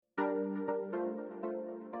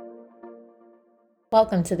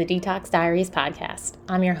Welcome to the Detox Diaries podcast.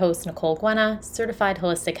 I'm your host, Nicole Guena, certified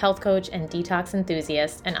holistic health coach and detox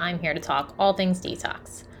enthusiast, and I'm here to talk all things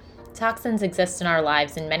detox. Toxins exist in our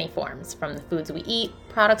lives in many forms, from the foods we eat,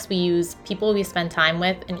 products we use, people we spend time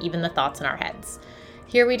with, and even the thoughts in our heads.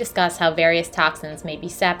 Here we discuss how various toxins may be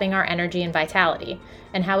sapping our energy and vitality,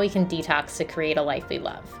 and how we can detox to create a life we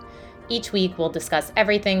love. Each week, we'll discuss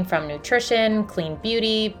everything from nutrition, clean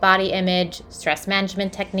beauty, body image, stress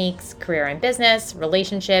management techniques, career and business,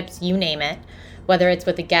 relationships, you name it. Whether it's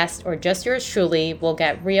with a guest or just yours truly, we'll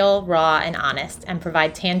get real, raw, and honest and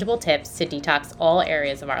provide tangible tips to detox all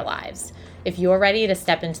areas of our lives. If you're ready to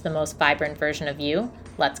step into the most vibrant version of you,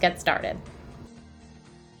 let's get started.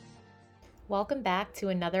 Welcome back to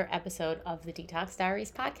another episode of the Detox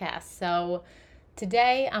Diaries podcast. So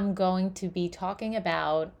today I'm going to be talking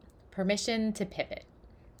about permission to pivot.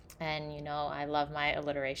 And I love my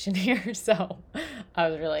alliteration here, so I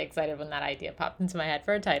was really excited when that idea popped into my head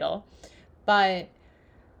for a title. But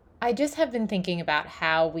I just have been thinking about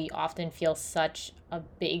how we often feel such a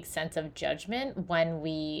big sense of judgment when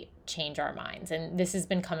we change our minds. And this has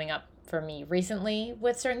been coming up for me recently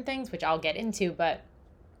with certain things, which I'll get into, but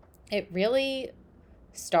it really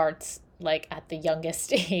starts like at the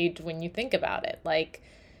youngest age when you think about it.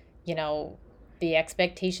 The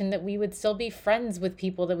expectation that we would still be friends with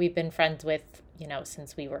people that we've been friends with,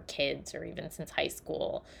 since we were kids or even since high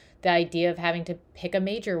school. The idea of having to pick a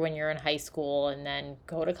major when you're in high school and then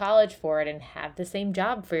go to college for it and have the same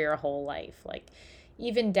job for your whole life.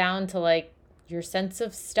 Even down to your sense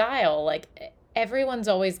of style. Everyone's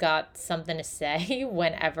always got something to say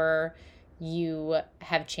whenever you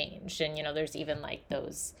have changed. And, there's even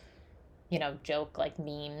those joke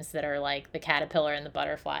memes that are the caterpillar and the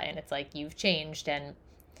butterfly, and it's you've changed, and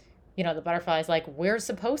the butterfly is we're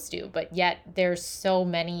supposed to, but yet there's so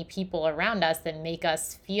many people around us that make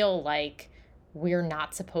us feel like we're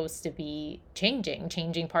not supposed to be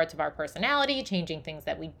changing parts of our personality, changing things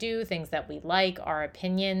that we do, things that we like, our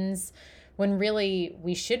opinions, when really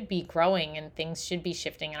we should be growing and things should be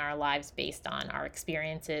shifting in our lives based on our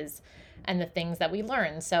experiences and the things that we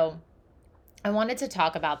learn. So I wanted to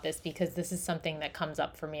talk about this because this is something that comes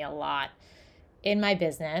up for me a lot in my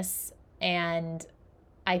business. And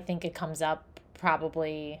I think it comes up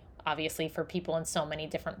probably, obviously, for people in so many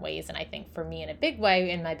different ways. And I think for me in a big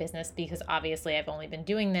way in my business, because obviously I've only been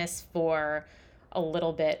doing this for a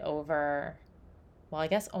little bit over, I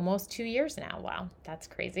guess almost 2 years now. Wow, that's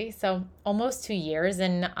crazy. So almost 2 years,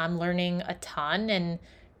 and I'm learning a ton, and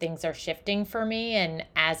things are shifting for me. And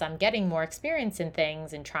as I'm getting more experience in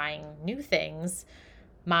things and trying new things,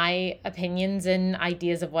 my opinions and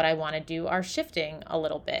ideas of what I want to do are shifting a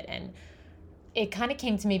little bit. And it kind of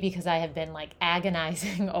came to me because I have been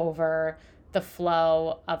agonizing over the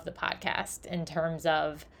flow of the podcast in terms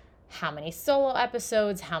of how many solo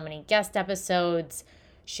episodes, how many guest episodes.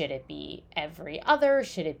 Should it be every other?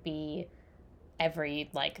 Should it be every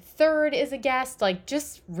third is a guest?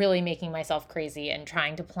 Just really making myself crazy and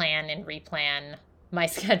trying to plan and replan my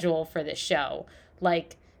schedule for this show.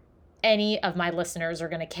 Any of my listeners are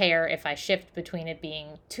going to care if I shift between it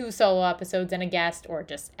being 2 solo episodes and a guest or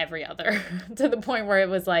just every other, to the point where it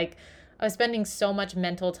was I was spending so much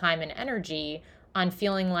mental time and energy on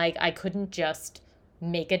feeling like I couldn't just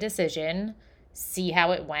make a decision, see how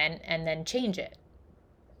it went, and then change it.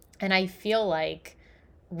 And I feel like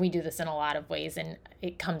we do this in a lot of ways, and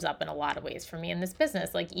it comes up in a lot of ways for me in this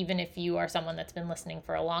business. Even if you are someone that's been listening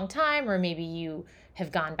for a long time, or maybe you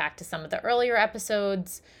have gone back to some of the earlier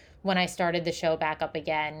episodes, when I started the show back up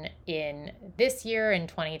again in this year, in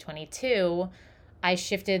 2022, I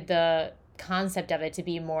shifted the concept of it to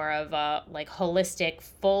be more of a holistic,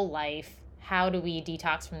 full life. How do we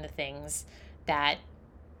detox from the things that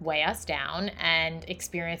weigh us down and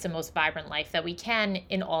experience the most vibrant life that we can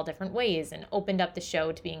in all different ways? And opened up the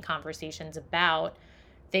show to being conversations about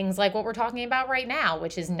things like what we're talking about right now,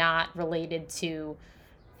 which is not related to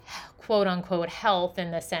quote unquote health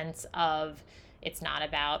in the sense of it's not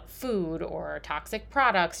about food or toxic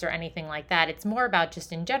products or anything like that. It's more about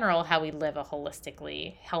just in general how we live a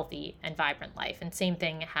holistically healthy and vibrant life. And same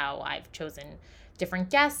thing how I've chosen different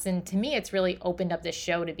guests. And to me, it's really opened up this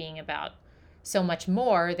show to being about so much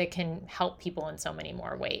more that can help people in so many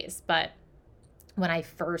more ways. But when I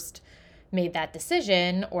first made that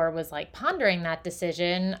decision, or was pondering that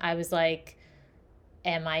decision, I was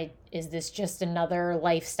is this just another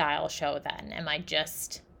lifestyle show then? Am I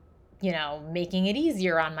just, making it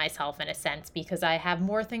easier on myself in a sense because I have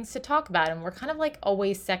more things to talk about? And we're kind of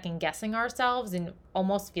always second guessing ourselves and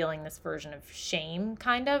almost feeling this version of shame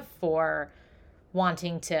kind of for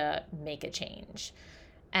wanting to make a change.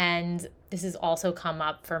 And this has also come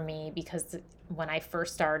up for me because when I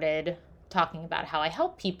first started talking about how I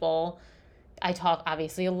help people, I talk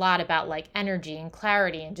obviously a lot about like energy and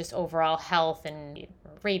clarity and just overall health and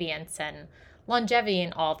radiance and longevity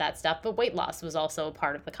and all that stuff. But weight loss was also a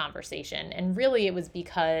part of the conversation. And really, it was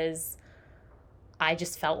because I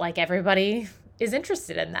just felt like everybody is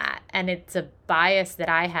interested in that. And it's a bias that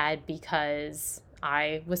I had because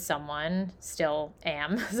I was someone, still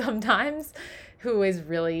am sometimes, who is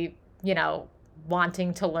really,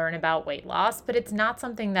 wanting to learn about weight loss. But it's not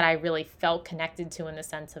something that I really felt connected to in the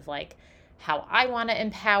sense of like how I want to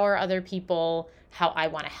empower other people, how I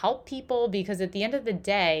want to help people. Because at the end of the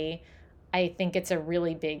day, I think it's a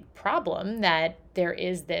really big problem that there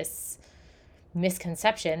is this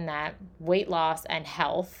misconception that weight loss and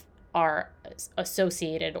health are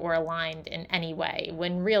associated or aligned in any way,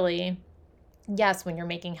 when really, yes, when you're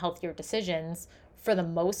making healthier decisions, for the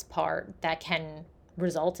most part, that can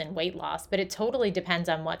result in weight loss, but it totally depends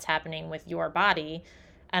on what's happening with your body.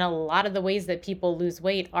 And a lot of the ways that people lose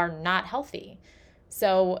weight are not healthy.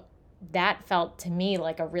 So that felt to me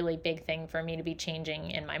like a really big thing for me to be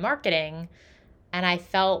changing in my marketing. And I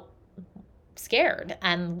felt scared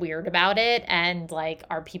and weird about it. And like,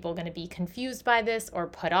 are people going to be confused by this or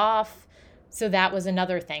put off? So that was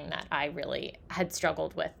another thing that I really had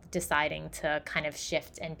struggled with deciding to kind of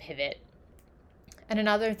shift and pivot. And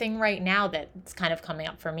another thing right now that's kind of coming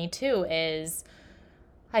up for me too is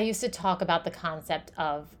I used to talk about the concept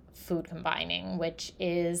of food combining, which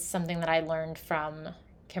is something that I learned from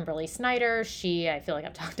Kimberly Snyder. I feel like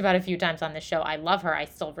I've talked about a few times on the show. I love her. I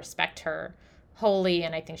still respect her wholly,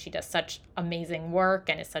 and I think she does such amazing work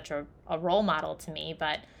and is such a role model to me.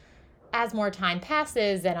 But as more time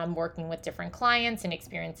passes and I'm working with different clients and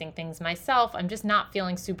experiencing things myself, I'm just not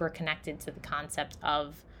feeling super connected to the concept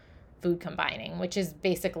of food combining, which is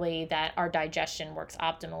basically that our digestion works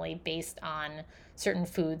optimally based on certain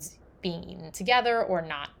foods being eaten together or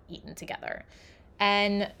not eaten together.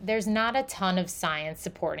 And there's not a ton of science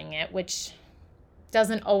supporting it, which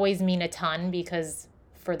doesn't always mean a ton, because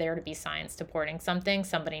for there to be science supporting something,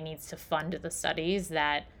 somebody needs to fund the studies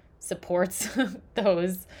that supports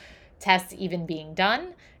those tests even being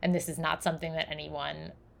done. And this is not something that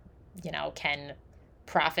anyone, can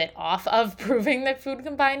profit off of, proving that food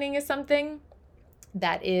combining is something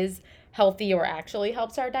that is healthy or actually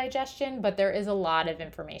helps our digestion. But there is a lot of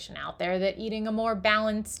information out there that eating a more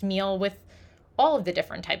balanced meal with all of the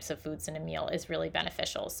different types of foods in a meal is really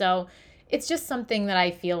beneficial. So it's just something that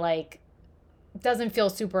I feel like doesn't feel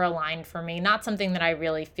super aligned for me. Not something that I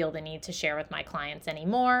really feel the need to share with my clients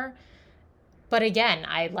anymore. But again,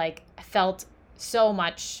 I felt so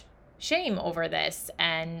much shame over this.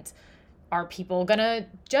 And are people gonna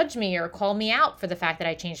judge me or call me out for the fact that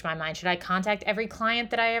I changed my mind? Should I contact every client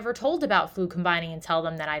that I ever told about food combining and tell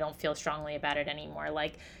them that I don't feel strongly about it anymore?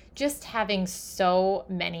 Like, just having so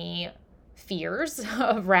many fears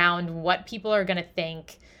around what people are gonna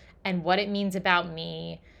think and what it means about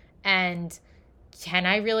me. And can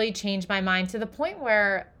I really change my mind to the point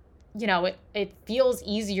where, it feels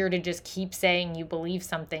easier to just keep saying you believe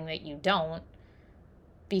something that you don't,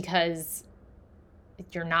 because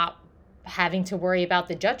you're not having to worry about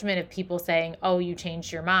the judgment of people saying, oh, you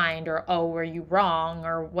changed your mind, or, oh, were you wrong,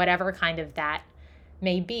 or whatever kind of that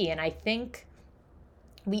may be. And I think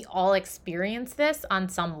we all experience this on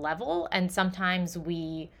some level, and sometimes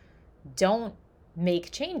we don't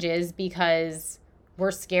make changes because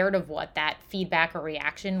we're scared of what that feedback or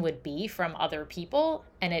reaction would be from other people.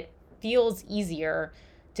 And it feels easier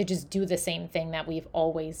to just do the same thing that we've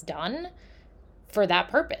always done for that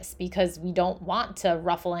purpose, because we don't want to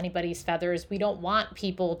ruffle anybody's feathers. We don't want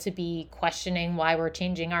people to be questioning why we're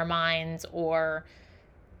changing our minds, or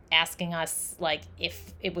asking us like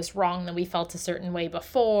if it was wrong that we felt a certain way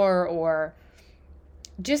before, or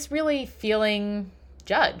just really feeling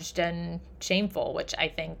judged and shameful, which I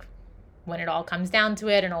think when it all comes down to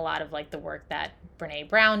it, and a lot of like the work that Brene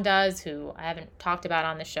Brown does, who I haven't talked about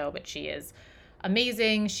on the show, but she is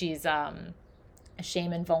amazing. She's a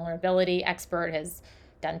shame and vulnerability expert, has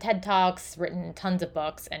done TED Talks, written tons of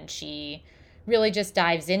books, and she really just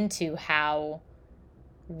dives into how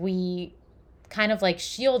we kind of like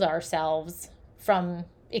shield ourselves from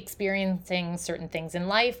experiencing certain things in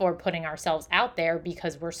life or putting ourselves out there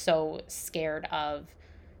because we're so scared of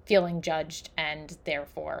feeling judged and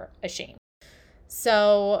therefore ashamed.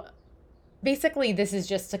 So basically, this is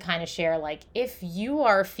just to kind of share, like, if you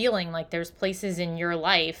are feeling like there's places in your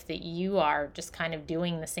life that you are just kind of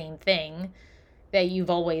doing the same thing that you've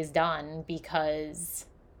always done because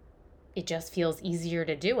it just feels easier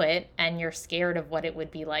to do it, and you're scared of what it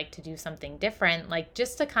would be like to do something different, like,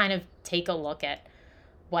 just to kind of take a look at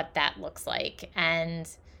what that looks like. And,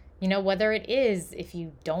 whether it is if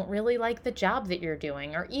you don't really like the job that you're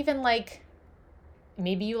doing, or even like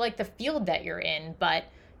maybe you like the field that you're in, but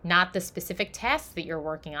not the specific tasks that you're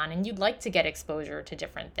working on, and you'd like to get exposure to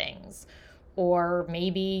different things. Or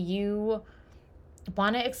maybe you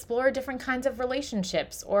want to explore different kinds of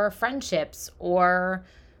relationships or friendships, or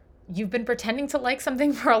you've been pretending to like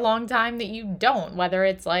something for a long time that you don't, whether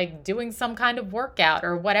it's like doing some kind of workout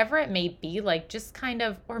or whatever it may be, like just kind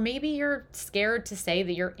of, or maybe you're scared to say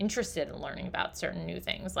that you're interested in learning about certain new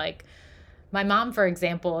things. Like my mom, for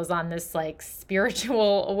example, is on this like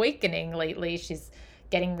spiritual awakening lately. She's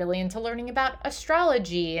getting really into learning about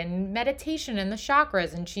astrology and meditation and the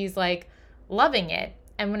chakras, and she's like loving it.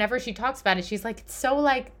 And whenever she talks about it, she's like, it's so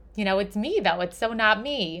like, it's me though. It's so not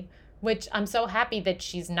me, which I'm so happy that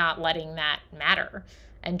she's not letting that matter.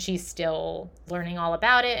 And she's still learning all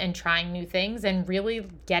about it and trying new things and really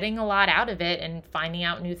getting a lot out of it and finding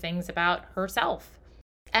out new things about herself.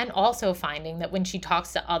 And also finding that when she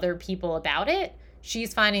talks to other people about it,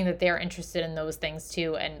 she's finding that they're interested in those things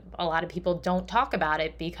too. And a lot of people don't talk about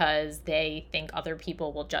it because they think other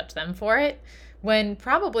people will judge them for it, when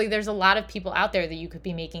probably there's a lot of people out there that you could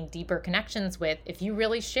be making deeper connections with if you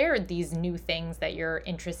really shared these new things that you're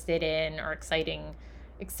interested in or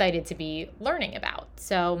excited to be learning about.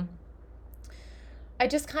 So I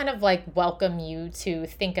just kind of like welcome you to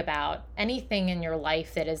think about anything in your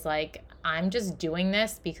life that is like, I'm just doing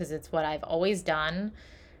this because it's what I've always done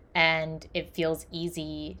and it feels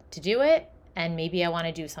easy to do it, and maybe I want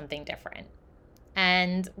to do something different.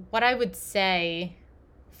 And what I would say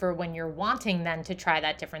for when you're wanting then to try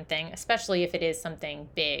that different thing, especially if it is something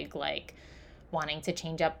big, like wanting to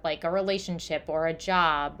change up like a relationship or a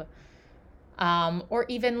job, or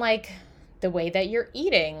even like the way that you're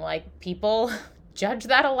eating, like people judge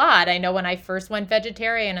that a lot. I know when I first went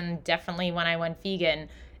vegetarian, and definitely when I went vegan,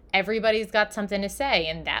 everybody's got something to say,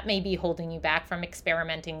 and that may be holding you back from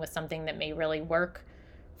experimenting with something that may really work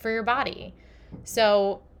for your body.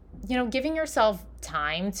 So, giving yourself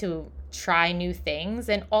time to try new things,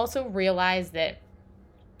 and also realize that,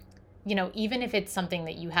 even if it's something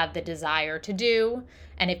that you have the desire to do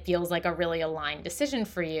and it feels like a really aligned decision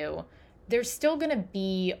for you, there's still going to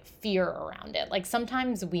be fear around it. Like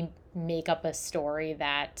sometimes we make up a story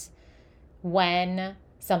that when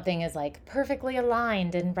something is like perfectly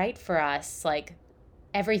aligned and right for us, like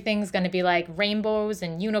everything's going to be like rainbows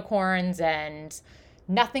and unicorns and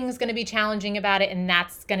nothing's going to be challenging about it. And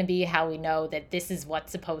that's going to be how we know that this is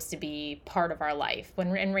what's supposed to be part of our life.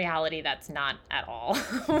 When in reality, that's not at all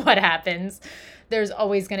what happens. There's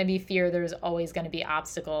always going to be fear. There's always going to be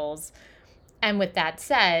obstacles. And with that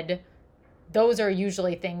said, those are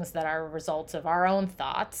usually things that are results of our own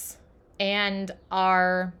thoughts and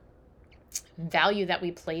our value that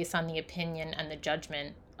we place on the opinion and the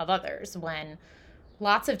judgment of others, when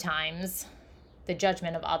lots of times the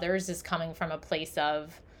judgment of others is coming from a place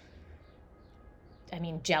of,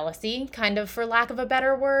 jealousy, kind of, for lack of a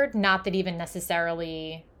better word. Not that even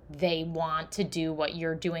necessarily they want to do what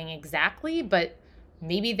you're doing exactly, but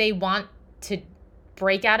maybe they want to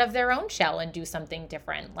break out of their own shell and do something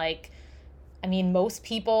different. Like, most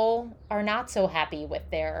people are not so happy with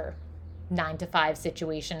their 9-to-5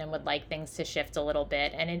 situation and would like things to shift a little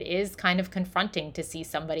bit. And it is kind of confronting to see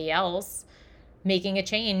somebody else making a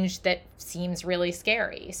change that seems really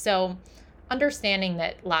scary. So understanding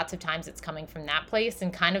that lots of times it's coming from that place,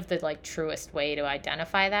 and kind of the like truest way to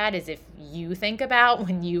identify that is if you think about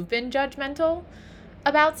when you've been judgmental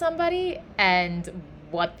about somebody and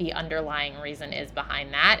what the underlying reason is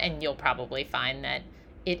behind that. And you'll probably find that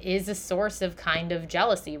it is a source of kind of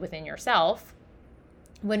jealousy within yourself,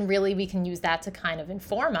 when really we can use that to kind of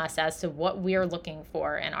inform us as to what we're looking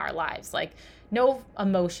for in our lives. Like, no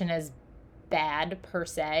emotion is bad per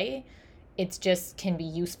se. It's just can be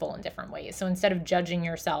useful in different ways. So instead of judging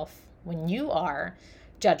yourself when you are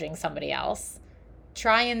judging somebody else,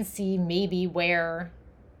 try and see maybe where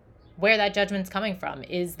that judgment's coming from.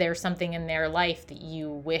 Is there something in their life that you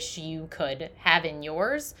wish you could have in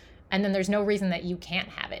yours? And then there's no reason that you can't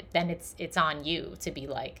have it. Then it's on you to be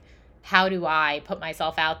like, how do I put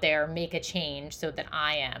myself out there, make a change so that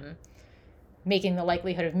I am making the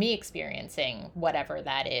likelihood of me experiencing whatever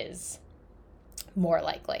that is more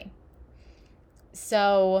likely.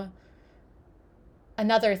 So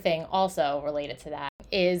another thing also related to that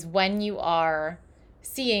is when you are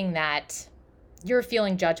seeing that you're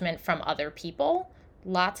feeling judgment from other people,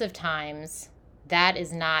 lots of times that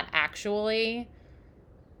is not actually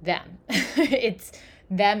them. It's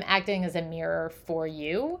them acting as a mirror for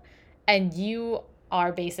you. And you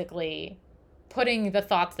are basically putting the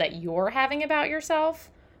thoughts that you're having about yourself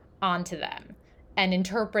onto them. and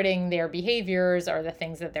interpreting their behaviors or the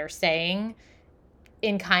things that they're saying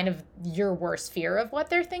in kind of your worst fear of what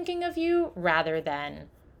they're thinking of you rather than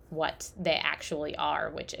what they actually are,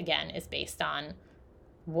 which again is based on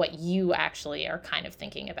what you actually are kind of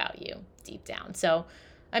thinking about you deep down. So,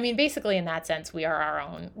 I mean, basically in that sense, we are our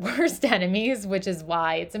own worst enemies, which is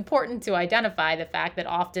why it's important to identify the fact that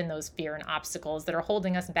often those fear and obstacles that are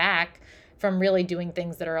holding us back from really doing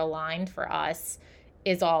things that are aligned for us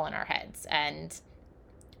is all in our heads. And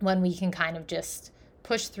when we can kind of just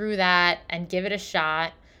push through that and give it a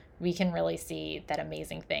shot, we can really see that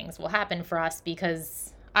amazing things will happen for us,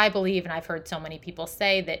 because I believe, and I've heard so many people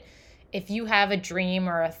say, that if you have a dream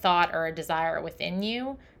or a thought or a desire within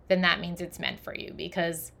you, then that means it's meant for you,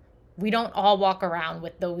 because we don't all walk around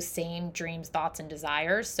with those same dreams, thoughts, and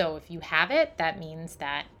desires. So if you have it, that means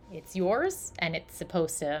that it's yours and it's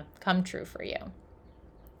supposed to come true for you.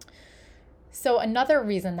 So another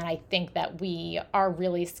reason that I think that we are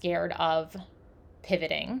really scared of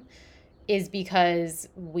pivoting is because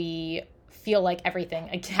we feel like everything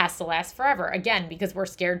has to last forever. Again, because we're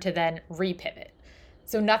scared to then repivot.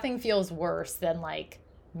 So nothing feels worse than like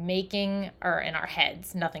making, or in our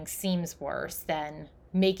heads, nothing seems worse than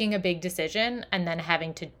making a big decision and then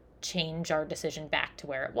having to change our decision back to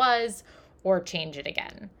where it was or change it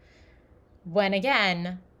again. When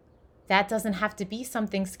again, that doesn't have to be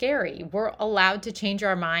something scary. We're allowed to change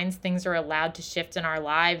our minds. Things are allowed to shift in our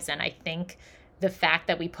lives. And I think the fact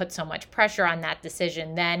that we put so much pressure on that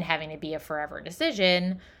decision, then having to be a forever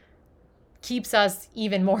decision, keeps us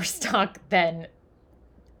even more stuck than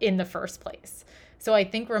in the first place. So I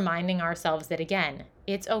think reminding ourselves that, again,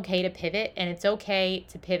 it's okay to pivot and it's okay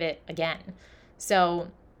to pivot again. So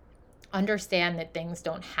understand that things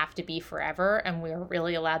don't have to be forever, and we're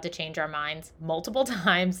really allowed to change our minds multiple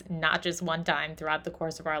times, not just one time throughout the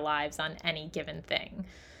course of our lives on any given thing.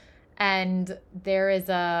 And there is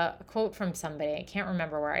a quote from somebody, I can't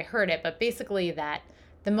remember where I heard it, but basically that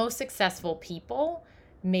the most successful people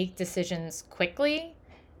make decisions quickly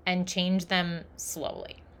and change them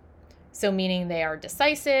slowly. So meaning they are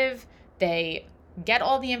decisive, they get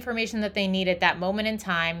all the information that they need at that moment in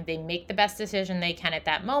time, they make the best decision they can at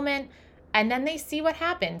that moment, and then they see what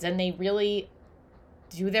happens and they really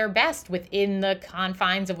do their best within the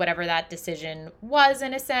confines of whatever that decision was,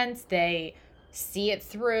 in a sense. They see it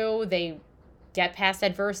through, they get past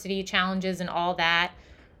adversity, challenges, and all that.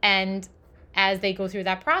 And as they go through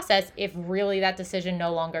that process, if really that decision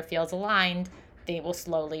no longer feels aligned, they will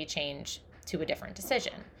slowly change to a different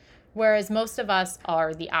decision. Whereas most of us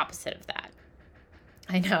are the opposite of that.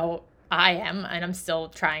 I know I am, and I'm still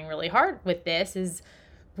trying really hard with this, is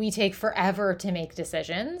we take forever to make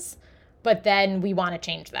decisions, but then we want to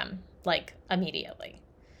change them like immediately.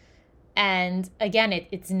 And again,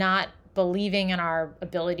 it's not believing in our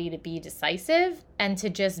ability to be decisive and to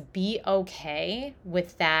just be okay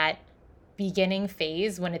with that beginning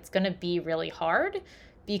phase when it's going to be really hard,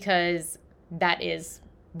 because that is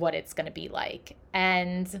what it's going to be like.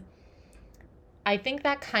 And I think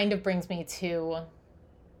that kind of brings me to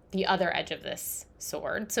the other edge of this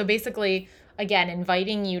sword. So basically, again,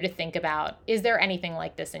 inviting you to think about, is there anything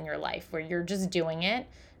like this in your life where you're just doing it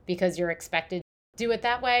because you're expected to do it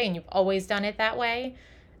that way and you've always done it that way?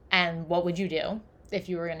 And what would you do if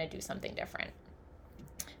you were going to do something different?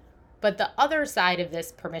 But the other side of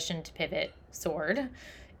this permission to pivot sword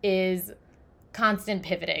is constant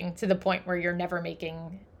pivoting to the point where you're never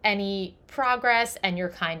making any progress and you're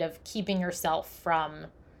kind of keeping yourself from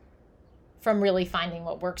really finding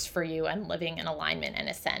what works for you and living in alignment, in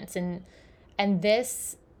a sense. And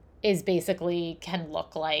this is basically can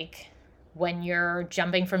look like when you're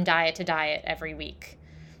jumping from diet to diet every week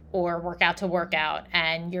or workout to workout,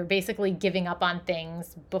 and you're basically giving up on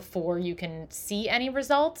things before you can see any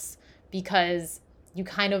results because you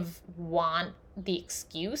kind of want the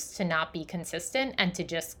excuse to not be consistent and to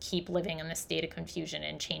just keep living in the state of confusion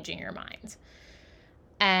and changing your mind.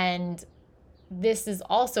 And this is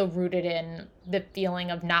also rooted in the feeling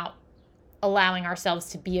of not allowing ourselves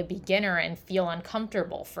to be a beginner and feel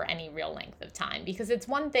uncomfortable for any real length of time. Because it's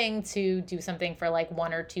one thing to do something for like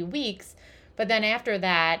 1 or 2 weeks, but then after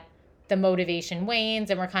that, the motivation wanes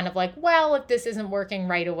and we're kind of like, well, if this isn't working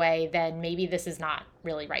right away, then maybe this is not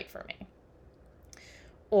really right for me.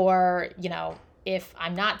 Or, if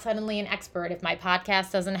I'm not suddenly an expert, if my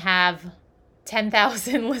podcast doesn't have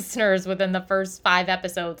 10,000 listeners within the first 5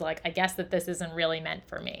 episodes, like, I guess that this isn't really meant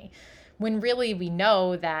for me. When really we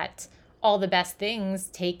know that all the best things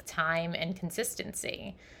take time and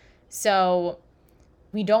consistency. So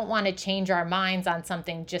we don't want to change our minds on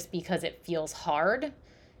something just because it feels hard.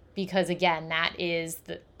 because again, that is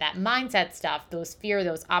that mindset stuff, those fear,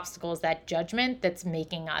 those obstacles, that judgment that's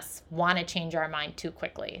making us want to change our mind too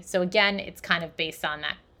quickly. So again, it's kind of based on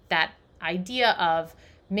that idea of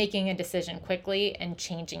making a decision quickly and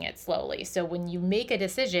changing it slowly. So when you make a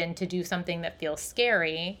decision to do something that feels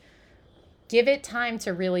scary, give it time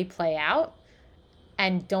to really play out,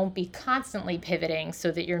 and don't be constantly pivoting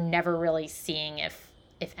so that you're never really seeing if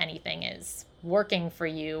anything is working for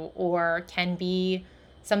you or can be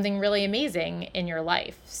something really amazing in your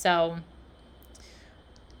life. So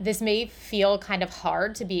this may feel kind of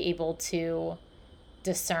hard to be able to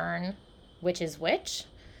discern which is which.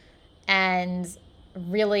 And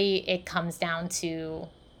really it comes down to,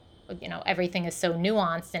 everything is so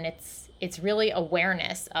nuanced, and it's really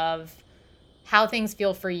awareness of how things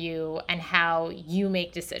feel for you and how you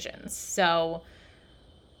make decisions. So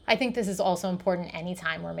I think this is also important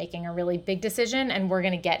anytime we're making a really big decision, and we're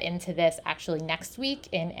going to get into this actually next week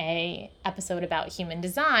in a episode about human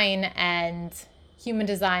design. And human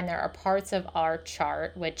design, there are parts of our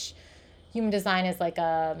chart, which human design is like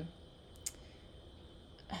I'm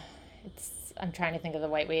trying to think of the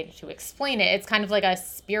right way to explain it. It's kind of like a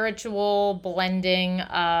spiritual blending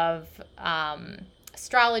of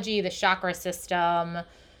astrology, the chakra system,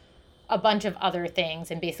 a bunch of other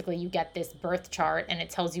things. And basically you get this birth chart, and it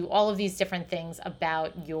tells you all of these different things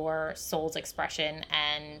about your soul's expression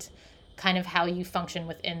and kind of how you function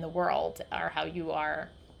within the world, or how you are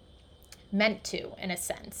meant to, in a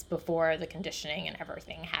sense, before the conditioning and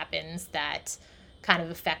everything happens that kind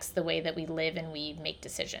of affects the way that we live and we make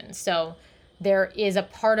decisions. So there is a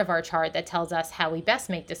part of our chart that tells us how we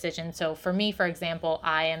best make decisions. So for me, for example,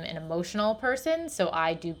 I am an emotional person, so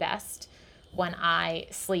I do best when I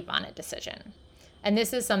sleep on a decision. And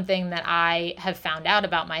this is something that I have found out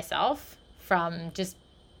about myself from just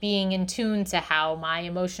being in tune to how my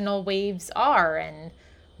emotional waves are, and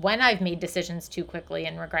when I've made decisions too quickly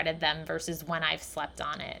and regretted them versus when I've slept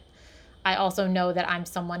on it. I also know that I'm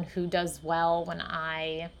someone who does well when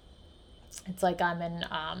it's like I'm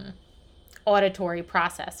an auditory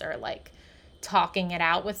processor, like talking it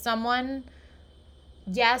out with someone.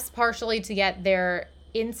 Yes, partially to get their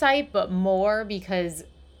insight, but more because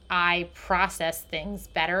I process things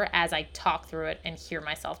better as I talk through it and hear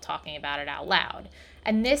myself talking about it out loud.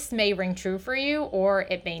 And this may ring true for you, or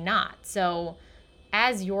it may not. So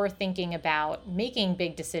as you're thinking about making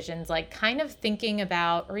big decisions, like kind of thinking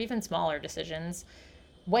about, or even smaller decisions,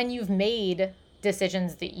 when you've made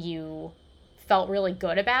decisions that you felt really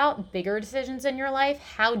good about, bigger decisions in your life,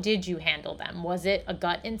 how did you handle them? Was it a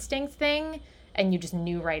gut instinct thing and you just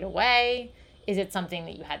knew right away? Is it something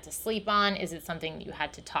that you had to sleep on? Is it something that you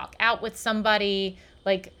had to talk out with somebody?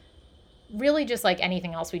 Like, really, just like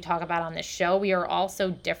anything else we talk about on this show, we are all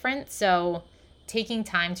so different. So taking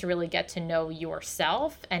time to really get to know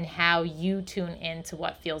yourself and how you tune into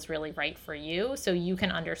what feels really right for you, so you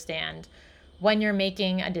can understand when you're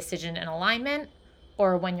making a decision in alignment,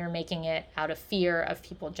 or when you're making it out of fear of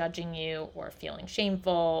people judging you or feeling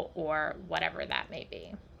shameful or whatever that may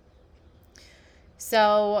be.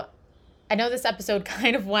 So I know this episode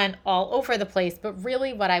kind of went all over the place, but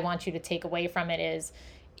really what I want you to take away from it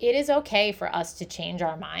is okay for us to change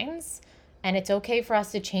our minds, and it's okay for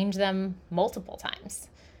us to change them multiple times.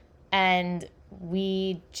 And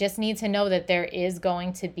we just need to know that there is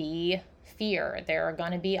going to be fear. There are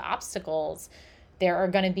going to be obstacles. There are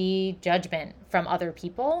going to be judgment from other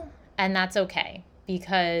people, and that's okay,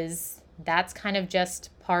 because that's kind of just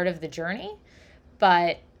part of the journey.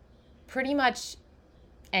 But pretty much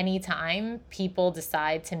anytime people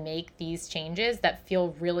decide to make these changes that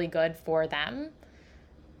feel really good for them,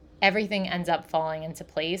 everything ends up falling into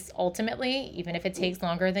place ultimately, even if it takes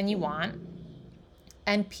longer than you want.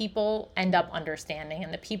 And people end up understanding,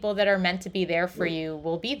 and the people that are meant to be there for you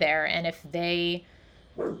will be there. And if they,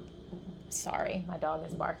 sorry, my dog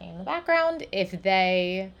is barking in the background. If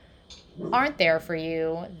they aren't there for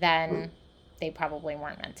you, then they probably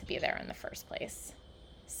weren't meant to be there in the first place.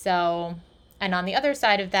 So, and on the other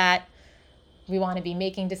side of that, we want to be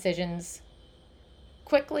making decisions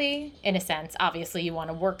quickly, in a sense. Obviously, you want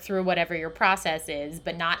to work through whatever your process is,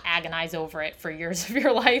 but not agonize over it for years of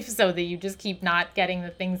your life so that you just keep not getting the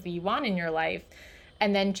things that you want in your life,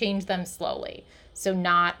 and then change them slowly. So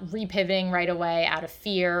not repivoting right away out of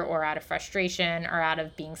fear or out of frustration or out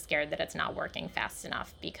of being scared that it's not working fast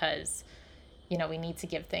enough, because, we need to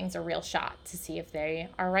give things a real shot to see if they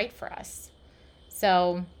are right for us.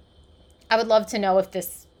 So I would love to know if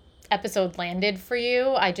this episode landed for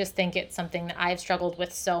you. I just think it's something that I've struggled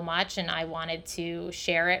with so much, and I wanted to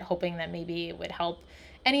share it, hoping that maybe it would help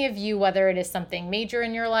any of you, whether it is something major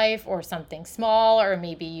in your life or something small, or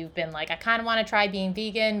maybe you've been like, I kind of want to try being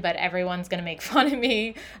vegan, but everyone's going to make fun of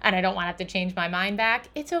me and I don't want to have to change my mind back.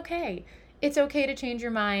 It's okay. It's okay to change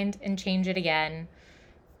your mind and change it again.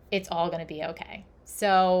 It's all going to be okay.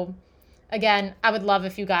 So again, I would love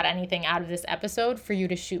if you got anything out of this episode for you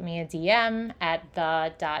to shoot me a DM at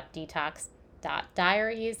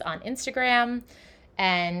the.detox.diaries on Instagram.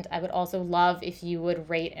 And I would also love if you would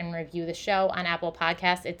rate and review the show on Apple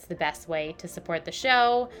Podcasts. It's the best way to support the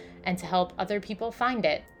show and to help other people find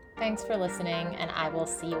it. Thanks for listening, and I will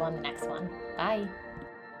see you on the next one. Bye.